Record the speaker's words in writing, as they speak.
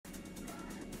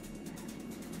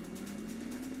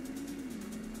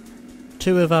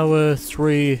2 of our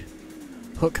 3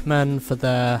 hookmen for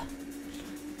their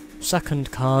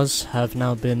second cars have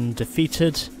now been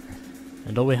defeated,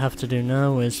 and all we have to do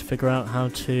now is figure out how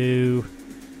to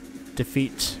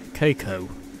defeat Keiko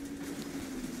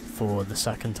for the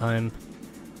second time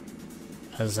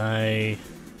as I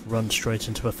run straight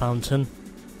into a fountain.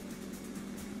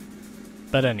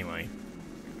 But anyway,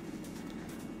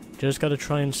 just gotta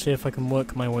try and see if I can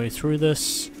work my way through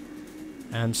this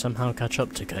and somehow catch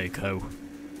up to Keiko.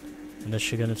 And is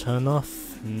she gonna turn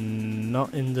off?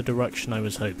 Not in the direction I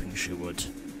was hoping she would.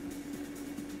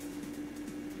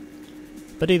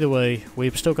 But either way,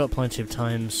 we've still got plenty of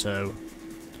time, so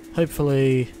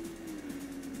hopefully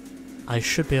I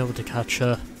should be able to catch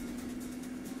her.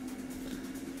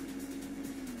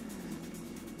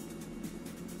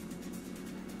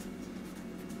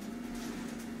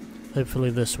 Hopefully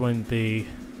this won't be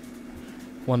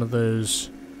one of those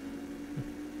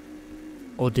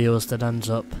ordeals that ends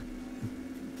up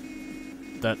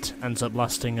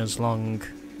lasting as long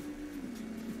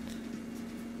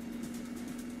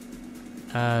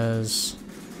as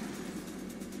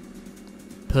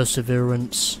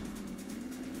Perseverance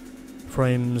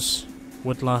frames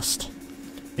would last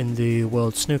in the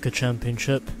World Snooker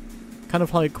Championship. Kind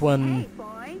of like when... Hey,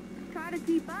 boy, try to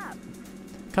keep up.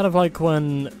 Kind of like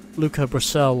when Luca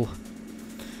Brissell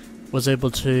was able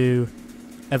to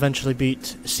eventually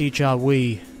beat Si Jia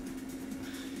Wei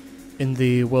in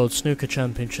the World Snooker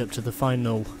Championship to the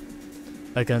final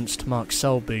against Mark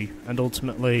Selby, and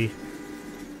ultimately,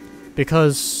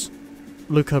 because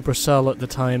Luca Brissell at the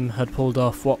time had pulled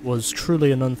off what was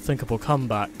truly an unthinkable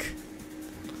comeback,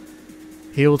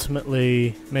 he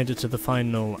ultimately made it to the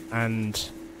final, and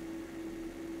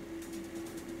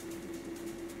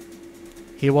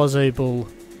he was able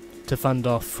to fend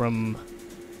off from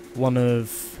one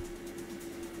of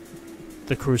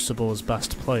the Crucible's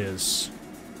best players,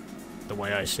 the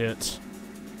way I see it.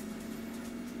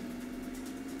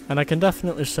 And I can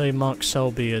definitely say Mark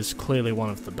Selby is clearly one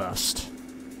of the best.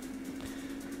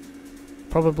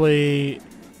 Probably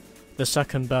the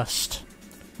second best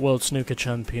World Snooker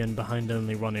Champion behind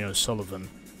only Ronnie O'Sullivan.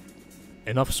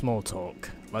 Enough small talk,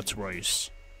 let's race.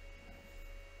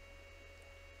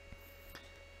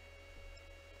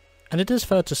 And it is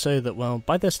fair to say that, well,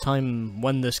 by this time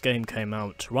when this game came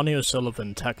out, Ronnie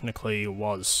O'Sullivan technically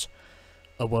was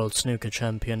a World Snooker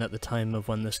Champion at the time of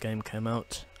when this game came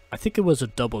out. I think it was a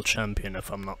double champion if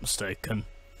I'm not mistaken.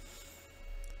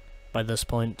 By this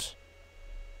point.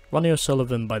 Ronnie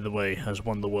O'Sullivan, by the way, has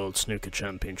won the World Snooker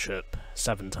Championship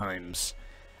 7 times,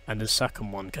 and his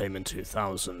second one came in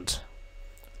 2000.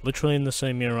 Literally in the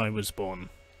same year I was born.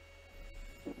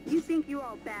 You think you're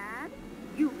all bad?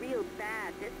 You real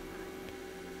bad this time.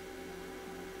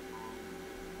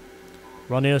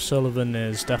 Ronnie O'Sullivan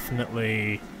is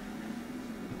definitely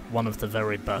one of the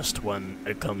very best when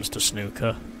it comes to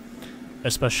snooker,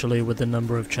 especially with the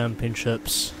number of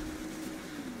championships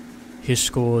he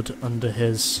scored under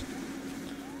his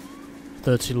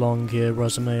 30-long-year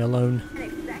resume alone.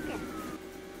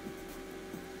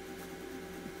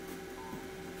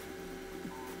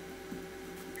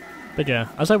 But yeah,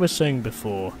 as I was saying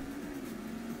before,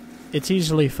 it's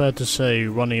easily fair to say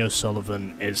Ronnie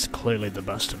O'Sullivan is clearly the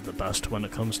best of the best when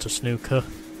it comes to snooker.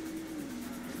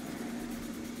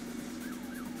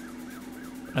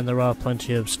 And there are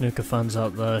plenty of snooker fans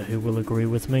out there who will agree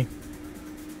with me.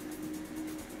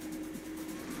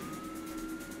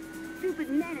 Stupid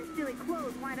men in silly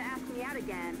clothes wanted to ask me out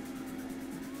again.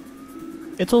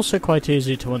 It's also quite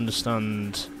easy to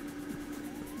understand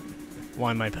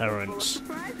why my parents...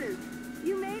 Full of surprises.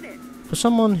 You made it. For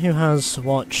someone who has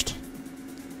watched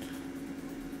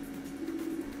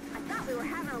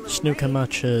snooker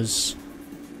matches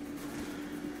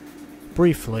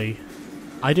briefly,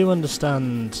 I do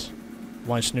understand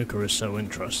why snooker is so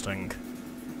interesting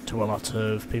to a lot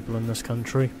of people in this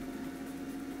country.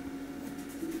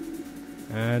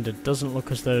 And it doesn't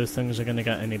look as though things are going to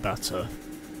get any better.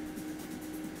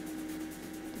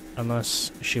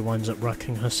 Unless she winds up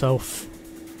wrecking herself.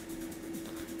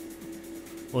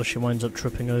 Or she winds up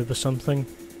tripping over something.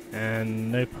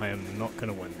 And nope, I am not going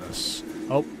to win this.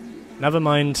 Oh, never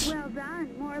mind. Well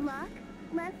done. More luck,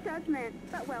 less judgment,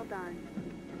 but well done.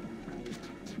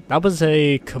 That was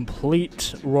a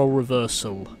complete role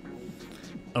reversal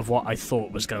of what I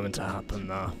thought was going to happen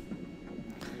there.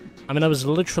 I mean, I was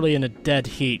literally in a dead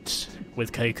heat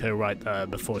with Keiko right there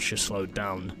before she slowed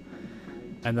down.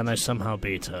 And then I somehow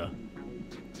beat her.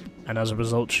 And as a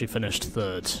result, she finished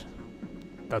 3rd.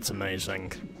 That's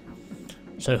amazing.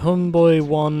 So Homeboy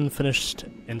 1 finished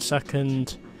in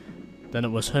 2nd. Then it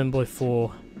was Homeboy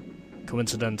 4,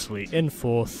 coincidentally, in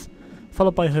 4th.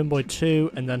 followed by Homeboy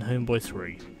 2, and then Homeboy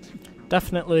 3.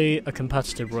 Definitely a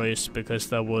competitive race because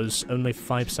there was only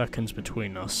 5 seconds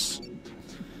between us.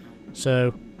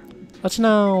 So, let's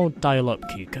now dial up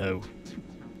Kiko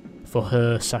for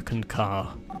her second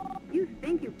car. You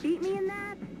think you beat me in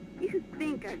that? You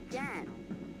think again.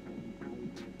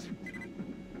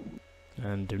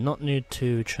 And do not need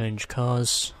to change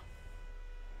cars.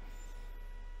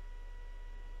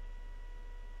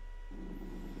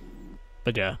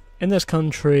 But yeah, in this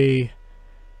country,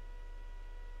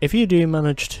 if you do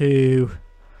manage to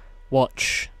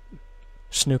watch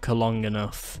snooker long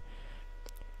enough,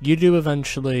 you do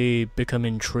eventually become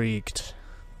intrigued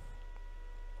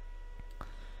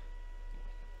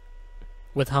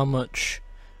with how much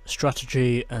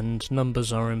strategy and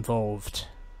numbers are involved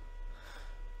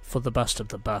for the best of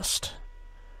the best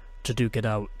to duke it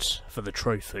out for the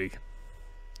trophy.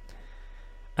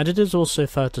 And it is also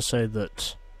fair to say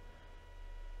that,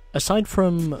 aside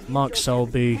from Mark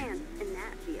Selby,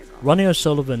 Ronnie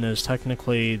O'Sullivan is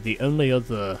technically the only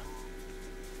other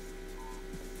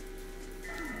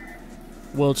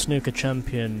World Snooker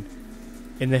Champion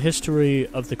in the history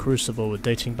of the Crucible,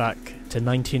 dating back to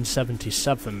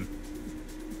 1977,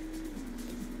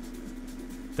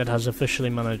 that has officially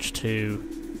managed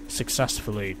to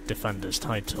successfully defend his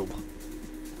title.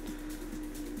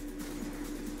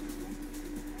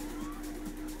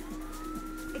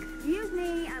 Excuse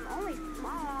me, I'm only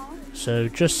small. So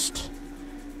just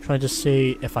trying to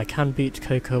see if I can beat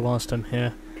Coco whilst I'm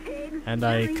here, and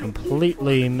I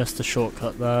completely missed the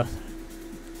shortcut there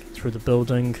through the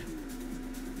building.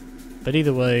 But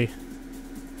either way,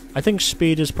 I think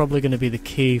speed is probably going to be the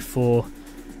key for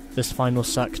this final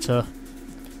sector,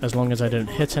 as long as I don't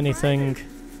hit anything.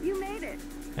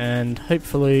 And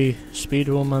hopefully speed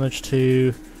will manage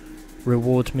to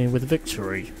reward me with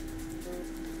victory.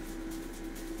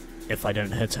 If I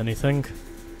don't hit anything.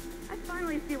 I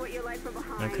finally see what you're like from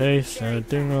behind. Okay, so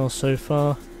doing well so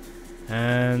far.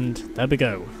 And there we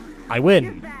go. I win!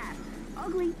 You're fast.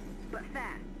 Ugly, but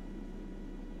fast.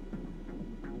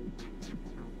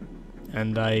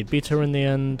 And I beat her in the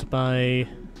end by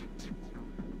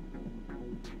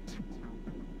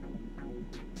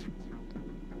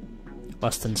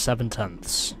less than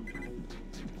 7/10.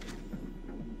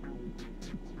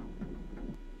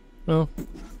 Well,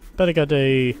 better get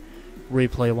a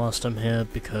replay whilst I'm here,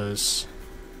 because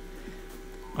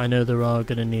I know there are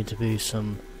going to need to be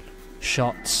some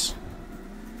shots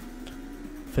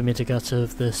for me to get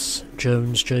of this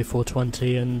Jones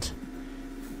J420 and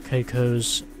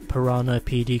Keiko's Piranha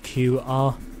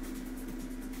PDQ-R.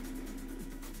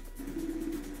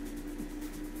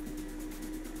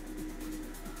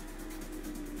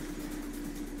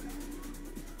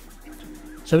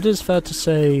 So it is fair to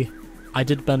say I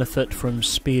did benefit from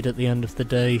speed at the end of the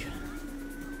day.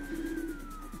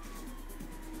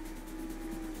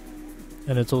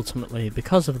 And it's ultimately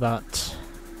because of that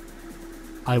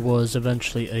I was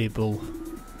eventually able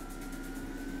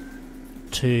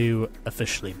to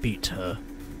officially beat her.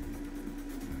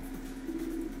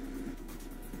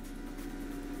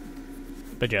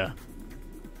 But yeah,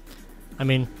 I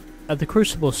mean, at the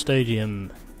Crucible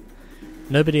Stadium,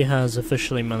 nobody has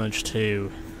officially managed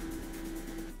to...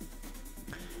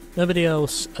 Nobody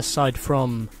else, aside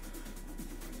from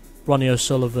Ronnie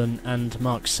O'Sullivan and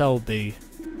Mark Selby,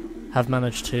 have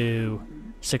managed to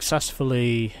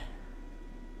successfully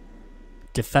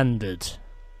defended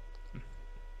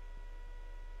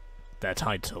their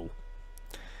title.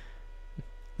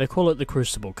 They call it the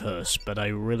Crucible Curse, but I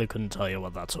really couldn't tell you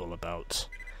what that's all about.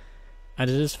 And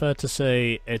it is fair to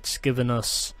say it's given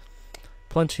us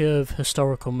plenty of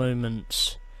historical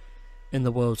moments in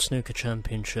the World Snooker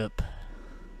Championship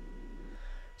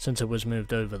since it was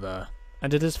moved over there.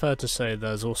 And it is fair to say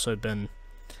there's also been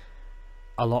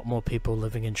a lot more people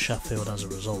living in Sheffield as a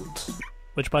result,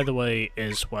 which, by the way,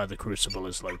 is where the Crucible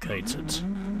is located.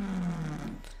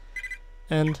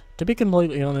 And, to be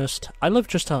completely honest, I live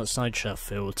just outside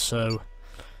Sheffield, so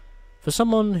for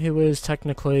someone who is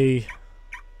technically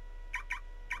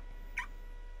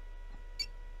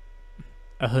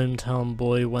a hometown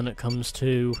boy when it comes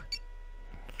to...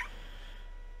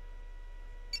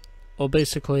 or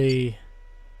basically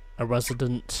a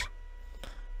resident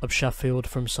of Sheffield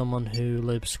from someone who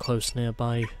lives close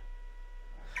by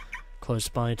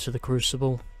to the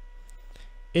Crucible,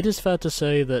 it is fair to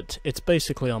say that it's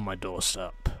basically on my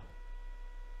doorstep.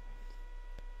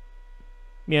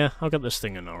 Yeah, I'll get this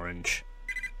thing in orange.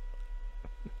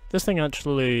 This thing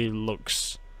actually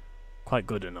looks quite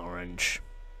good in orange,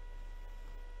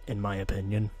 in my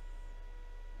opinion.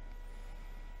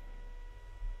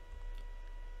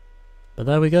 But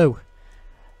there we go.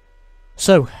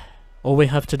 So, All we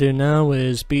have to do now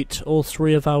is beat all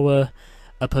 3 of our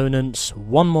opponents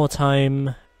one more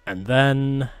time, and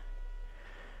then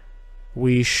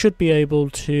we should be able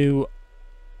to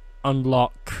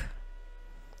unlock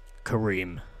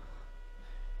Kareem.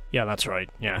 Yeah, that's right.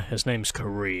 Yeah, his name's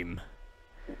Kareem.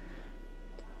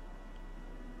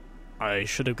 I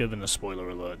should have given a spoiler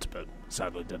alert, but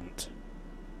sadly didn't.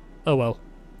 Oh well.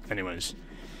 Anyways.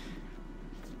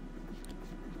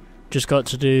 Just got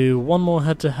to do one more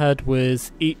head-to-head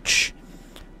with each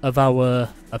of our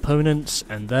opponents,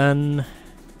 and then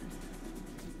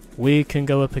we can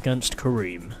go up against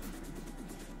Kareem.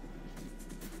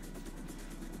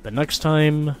 But next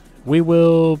time, we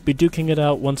will be duking it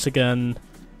out once again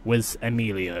with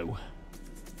Emilio.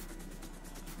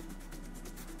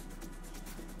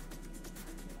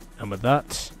 And with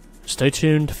that, stay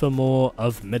tuned for more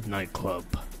of Midnight Club.